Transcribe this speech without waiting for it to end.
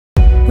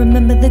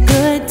Remember the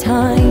good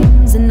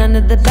times and none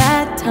of the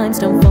bad times.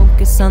 Don't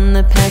focus on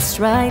the past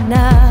right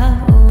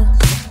now.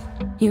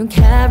 You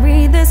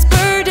carry this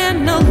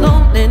burden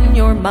alone in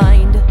your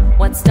mind.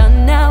 What's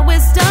done now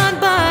is done,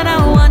 but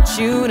I want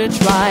you to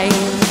try.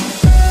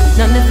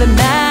 None of it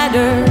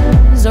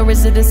matters, or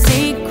is it a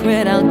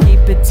secret? I'll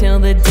keep it till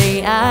the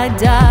day I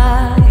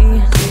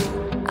die.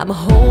 I'm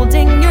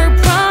holding your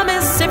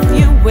promise if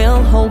you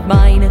will hold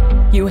mine.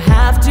 You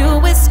have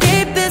to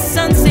escape this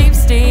unsafe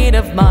state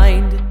of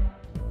mind.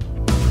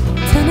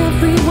 Turn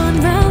everyone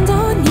round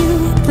on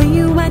you, play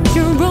you at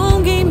your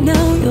own game.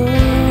 Now you're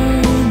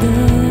the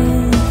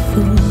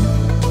fool.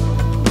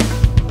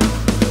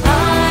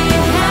 I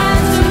had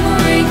to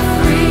break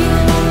free,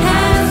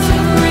 had to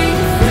break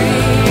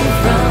free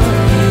from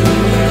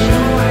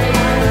you.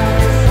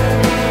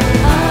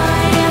 I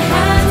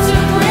had to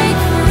break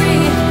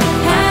free,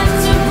 had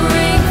to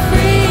break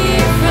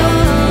free from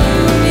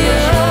you.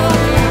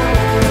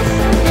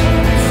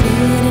 See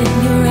it in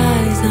your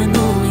eyes, I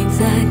know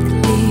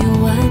exactly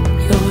what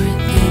you're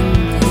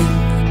thinking.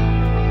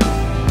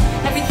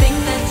 Everything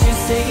that you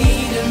say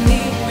to me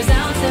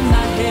resounds in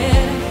my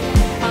head.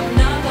 I'm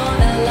not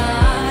gonna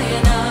lie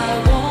and I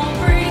won't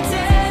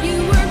pretend you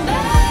were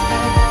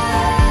mine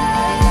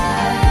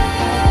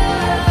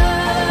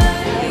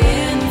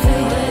into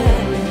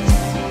this.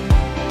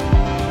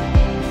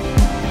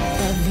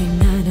 Every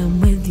night I'm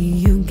with you,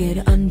 you get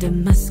under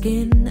my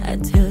skin. I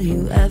tell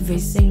you every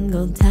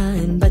single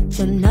time, but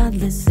you're not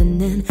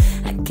listening.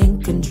 I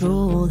can't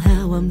control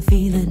how I'm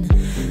feeling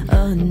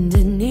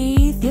underneath.